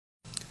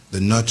The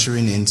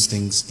nurturing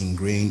instincts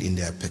ingrained in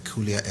their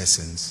peculiar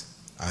essence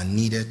are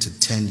needed to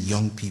tend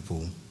young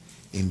people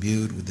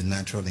imbued with the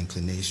natural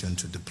inclination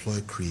to deploy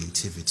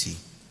creativity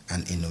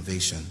and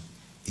innovation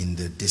in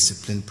the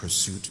disciplined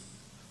pursuit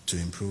to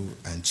improve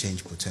and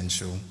change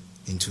potential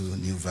into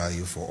new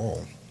value for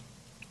all.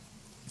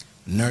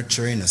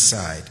 Nurturing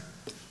aside,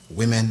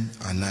 women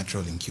are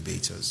natural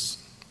incubators,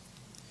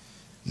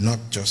 not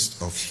just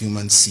of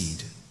human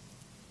seed,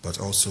 but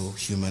also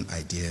human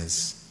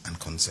ideas and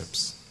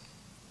concepts.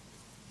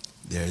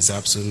 There is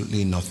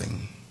absolutely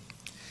nothing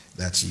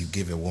that you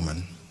give a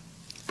woman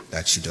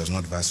that she does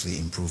not vastly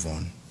improve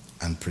on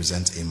and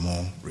present a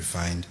more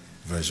refined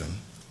version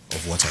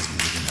of what has been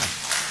given her.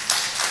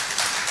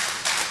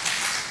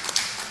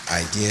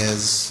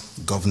 Ideas,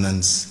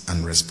 governance,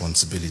 and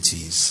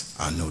responsibilities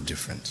are no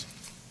different.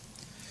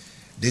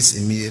 This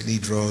immediately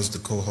draws the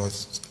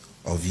cohort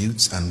of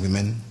youths and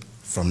women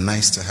from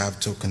nice-to-have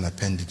token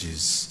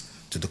appendages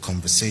to the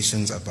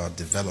conversations about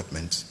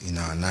development in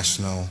our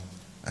national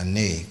and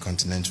nay,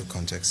 continental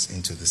context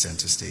into the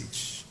center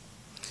stage.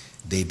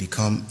 They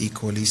become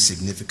equally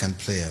significant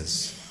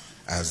players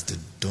as the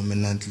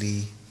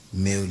dominantly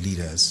male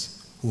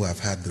leaders who have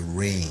had the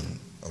reign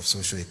of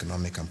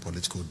socio-economic and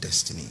political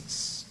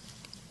destinies.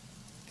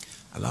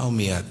 Allow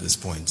me at this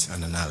point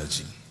an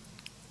analogy.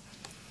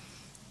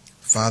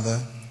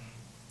 Father,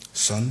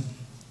 Son,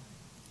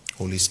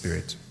 Holy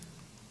Spirit,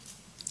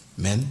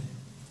 men,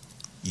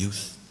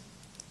 youth,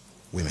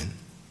 women.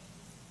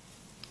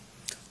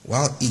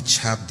 While each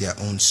have their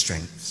own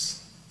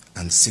strengths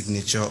and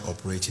signature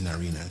operating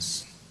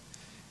arenas,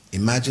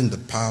 imagine the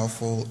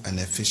powerful and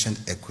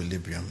efficient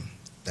equilibrium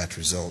that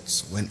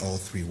results when all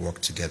three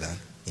work together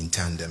in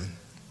tandem.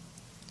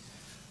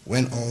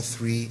 When all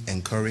three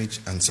encourage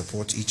and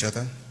support each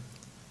other,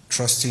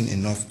 trusting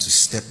enough to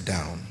step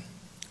down,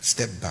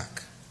 step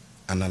back,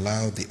 and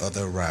allow the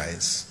other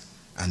rise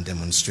and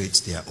demonstrate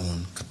their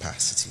own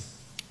capacity.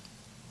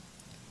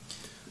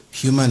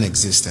 Human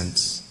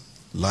existence,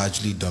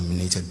 largely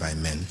dominated by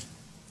men,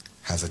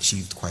 has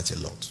achieved quite a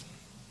lot,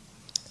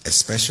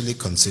 especially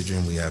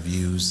considering we have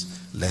used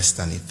less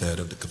than a third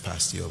of the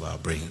capacity of our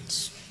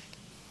brains.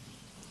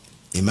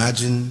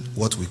 Imagine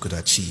what we could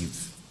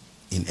achieve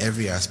in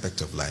every aspect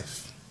of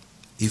life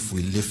if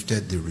we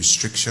lifted the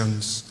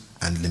restrictions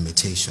and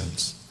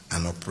limitations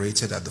and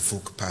operated at the full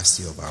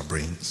capacity of our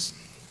brains.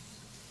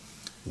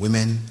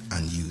 Women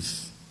and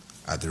youth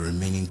are the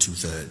remaining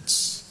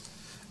two-thirds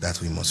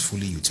that we must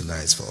fully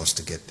utilize for us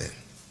to get there.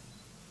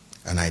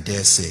 And I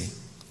dare say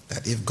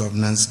that if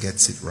governance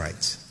gets it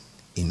right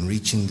in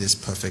reaching this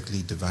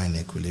perfectly divine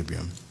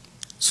equilibrium,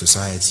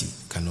 society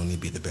can only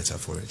be the better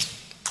for it.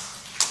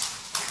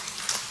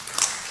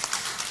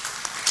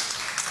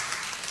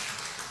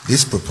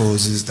 This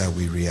proposes that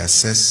we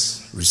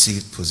reassess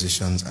received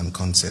positions and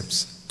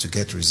concepts to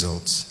get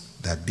results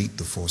that beat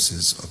the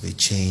forces of a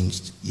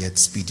changed yet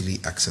speedily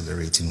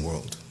accelerating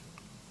world.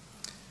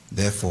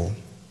 Therefore,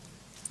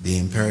 the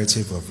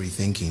imperative of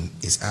rethinking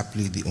is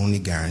aptly the only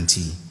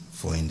guarantee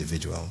for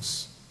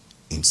individuals,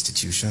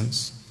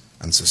 institutions,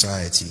 and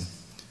society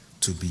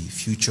to be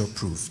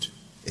future-proofed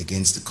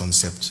against the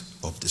concept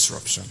of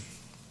disruption.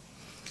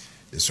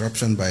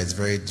 Disruption, by its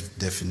very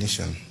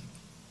definition,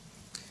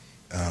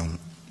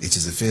 it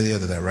is a failure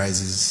that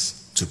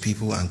arises to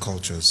people and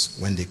cultures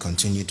when they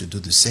continue to do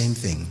the same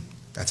thing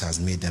that has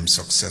made them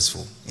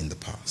successful in the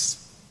past.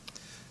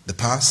 The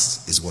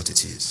past is what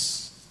it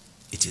is.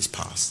 It is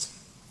past.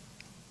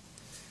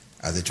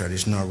 As a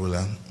traditional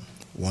ruler,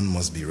 one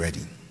must be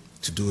ready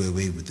to do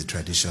away with the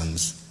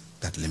traditions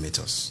that limit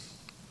us.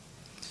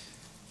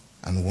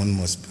 And one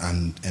must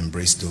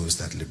embrace those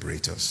that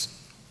liberate us.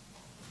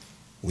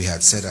 We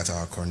had said at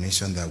our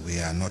coronation that we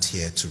are not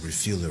here to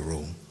refill a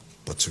role,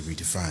 but to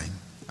redefine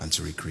and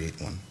to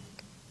recreate one.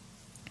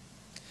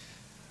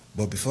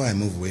 But before I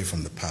move away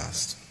from the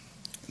past,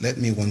 let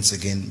me once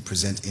again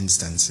present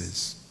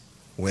instances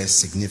where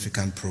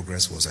significant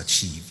progress was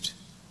achieved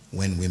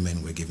when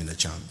women were given a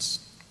chance.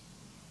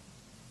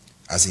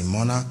 As a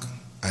monarch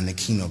and a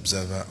keen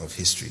observer of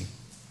history,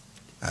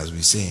 as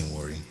we say in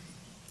Warri,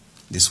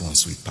 this one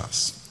sweet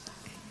pass.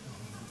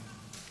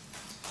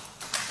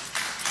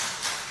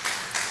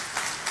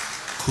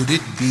 Could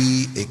it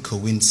be a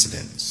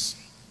coincidence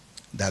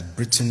that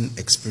Britain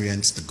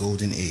experienced the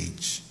golden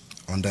age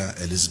under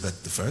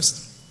Elizabeth I,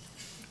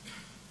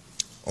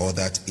 or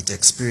that it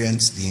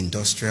experienced the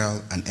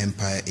industrial and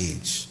empire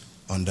age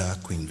under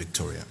Queen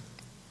Victoria,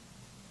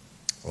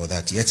 or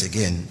that yet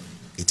again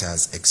it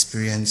has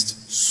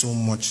experienced so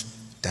much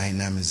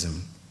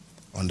dynamism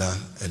under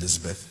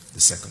Elizabeth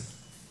II?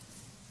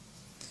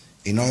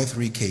 In all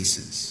three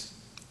cases,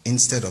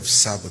 instead of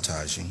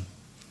sabotaging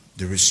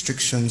the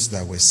restrictions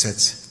that were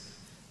set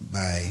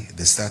by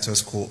the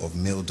status quo of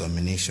male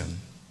domination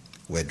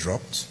were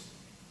dropped,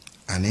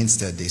 and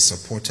instead they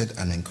supported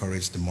and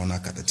encouraged the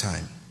monarch at the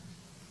time,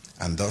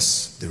 and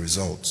thus the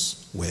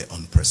results were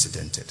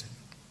unprecedented.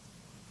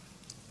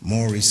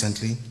 More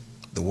recently,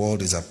 the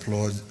world is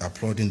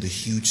applauding the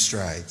huge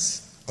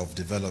strides of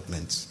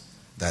development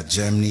that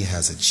Germany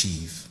has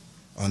achieved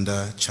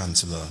under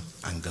Chancellor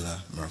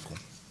Angela Merkel.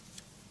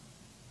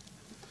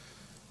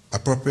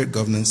 Appropriate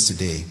governance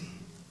today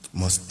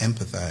must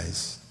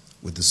empathize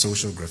with the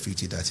social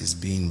graffiti that is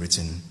being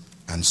written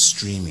and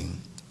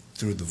streaming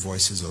through the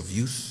voices of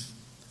youth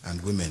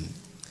and women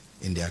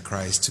in their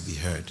cries to be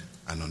heard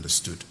and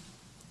understood.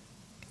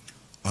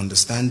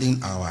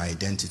 Understanding our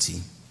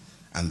identity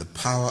and the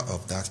power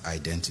of that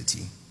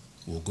identity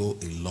will go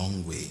a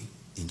long way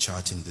in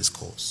charting this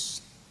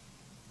course.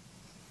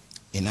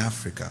 In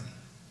Africa,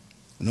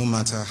 no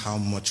matter how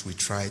much we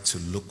try to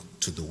look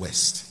to the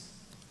West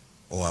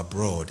or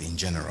abroad in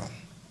general,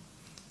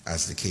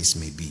 as the case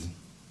may be,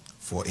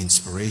 for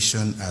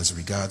inspiration as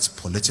regards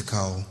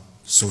political,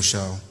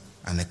 social,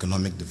 and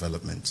economic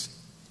development,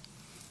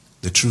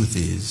 the truth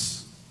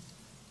is,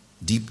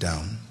 deep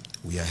down,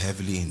 we are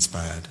heavily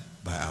inspired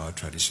by our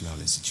traditional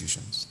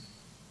institutions.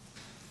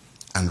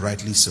 And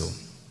rightly so.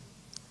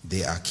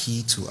 They are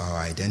key to our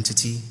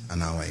identity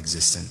and our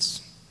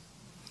existence.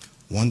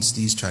 Once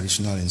these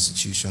traditional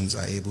institutions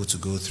are able to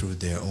go through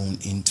their own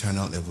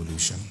internal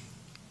evolution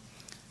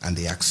and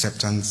the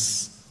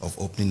acceptance of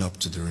opening up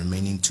to the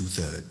remaining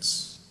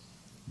 2/3,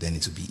 then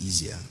it will be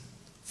easier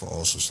for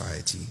all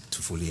society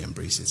to fully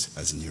embrace it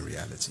as a new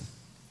reality.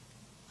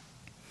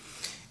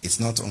 It's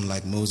not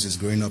unlike Moses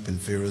growing up in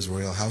Pharaoh's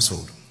royal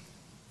household,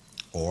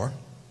 or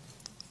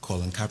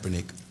Colin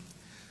Kaepernick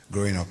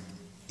growing up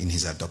in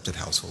his adopted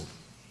household.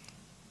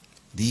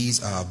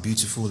 These are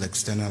beautiful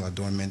external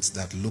adornments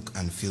that look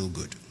and feel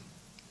good,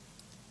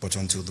 but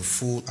until the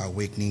full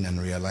awakening and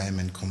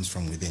realignment comes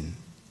from within,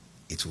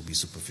 it will be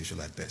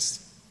superficial at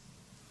best.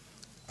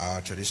 Our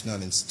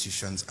traditional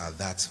institutions are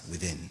that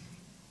within,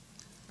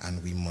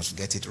 and we must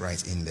get it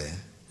right in there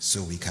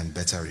so we can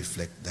better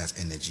reflect that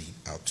energy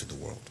out to the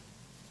world.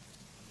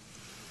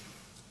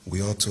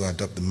 We ought to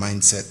adopt the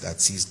mindset that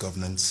sees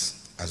governance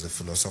as a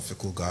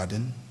philosophical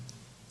garden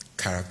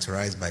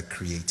characterized by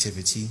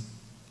creativity,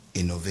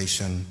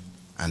 innovation,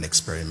 and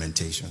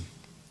experimentation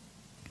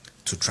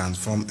to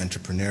transform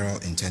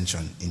entrepreneurial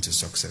intention into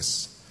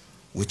success,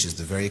 which is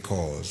the very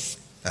cause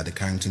that the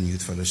Carrington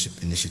Youth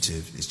Fellowship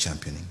Initiative is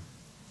championing.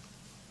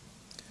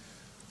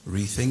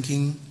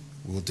 Rethinking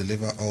will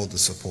deliver all the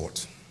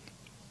support,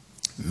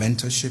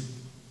 mentorship,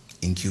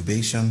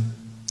 incubation,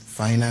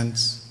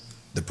 finance,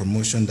 the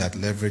promotion that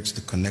leverage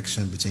the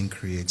connection between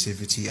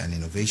creativity and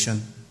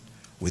innovation,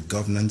 with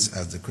governance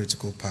as the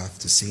critical path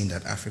to seeing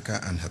that Africa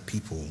and her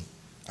people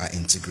are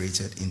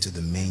integrated into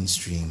the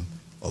mainstream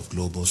of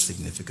global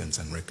significance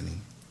and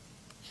reckoning.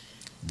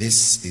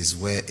 This is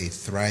where a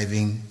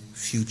thriving,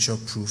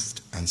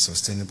 future-proofed, and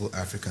sustainable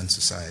African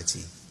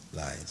society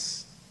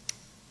lies.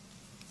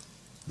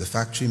 The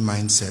factory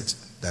mindset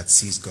that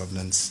sees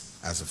governance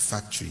as a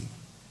factory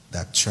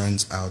that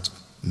churns out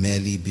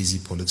merely busy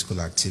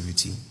political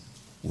activity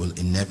will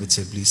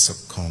inevitably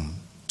succumb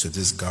to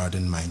this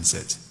garden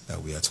mindset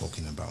that we are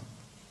talking about.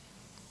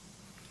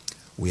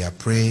 We are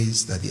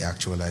praised that the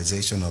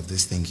actualization of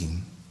this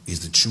thinking is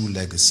the true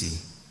legacy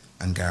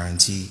and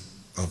guarantee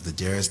of the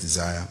dearest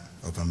desire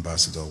of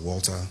Ambassador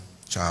Walter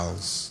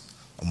Charles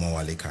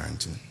Omowale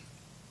Carrington.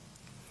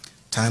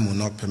 Time will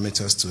not permit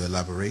us to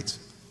elaborate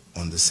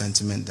on the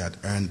sentiment that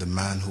earned the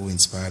man who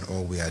inspired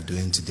all we are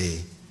doing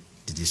today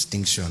the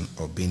distinction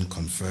of being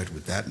conferred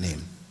with that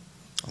name,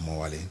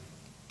 Omowale,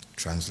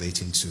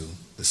 translating to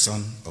the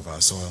son of our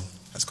soil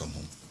has come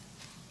home.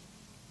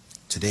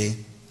 Today,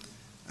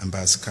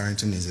 Ambassador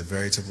Carrington is a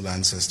veritable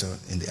ancestor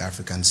in the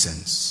African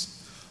sense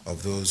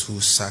of those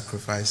who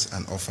sacrifice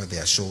and offer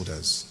their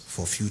shoulders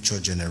for future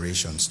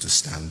generations to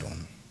stand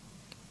on.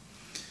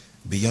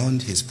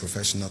 Beyond his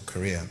professional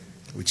career,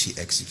 which he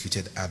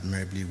executed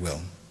admirably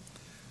well,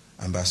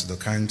 Ambassador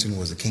Carrington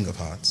was a king of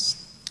hearts,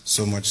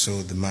 so much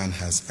so the man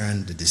has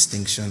earned the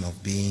distinction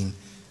of being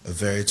a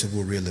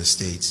veritable real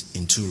estate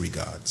in two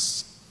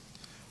regards.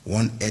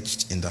 One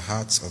etched in the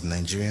hearts of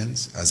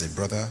Nigerians as a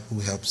brother who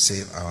helped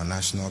save our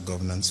national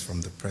governance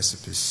from the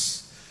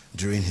precipice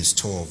during his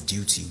tour of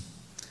duty,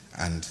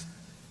 and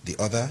the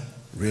other,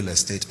 real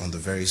estate on the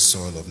very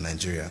soil of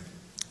Nigeria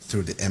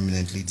through the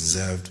eminently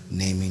deserved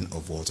naming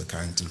of Walter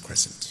Carrington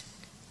Crescent.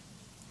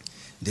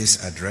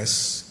 This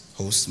address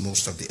hosts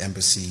most of the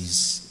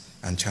embassies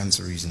and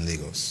chancelleries in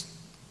Lagos.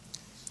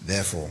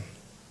 Therefore,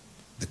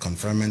 the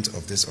conferment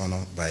of this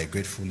honor by a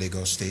grateful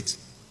Lagos state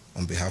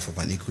on behalf of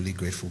an equally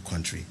grateful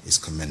country is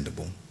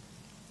commendable.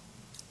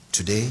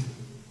 Today, by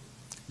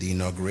the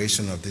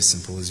inauguration of this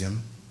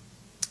symposium,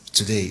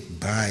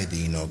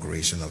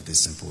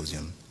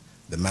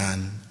 the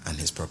man and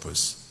his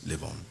purpose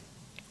live on.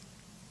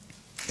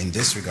 In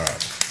this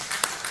regard,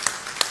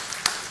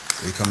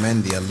 we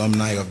commend the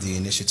alumni of the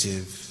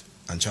initiative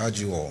and charge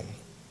you all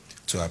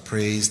to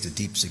appraise the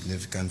deep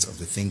significance of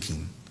the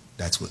thinking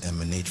that will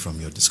emanate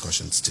from your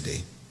discussions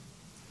today.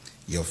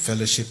 Your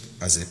fellowship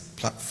as a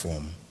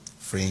platform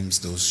frames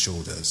those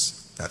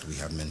shoulders that we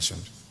have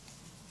mentioned.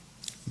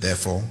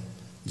 Therefore,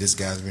 this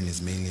gathering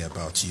is mainly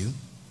about you.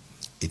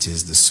 It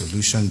is the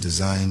solution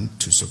designed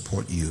to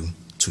support you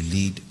to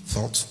lead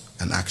thought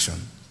and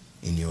action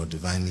in your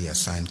divinely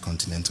assigned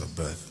continent of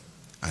birth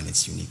and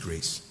its unique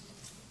race.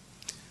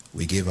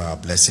 We give our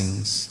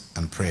blessings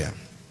and prayer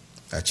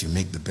that you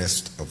make the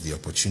best of the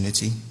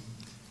opportunity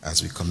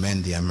as we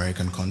commend the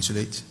American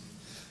Consulate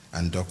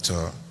and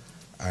Dr.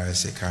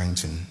 R.S.A.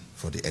 Carrington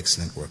for the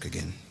excellent work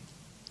again.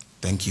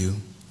 Thank you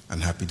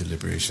and happy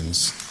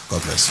deliberations.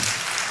 God bless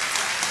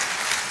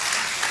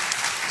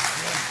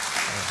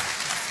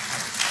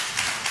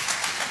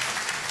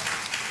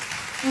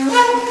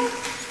you.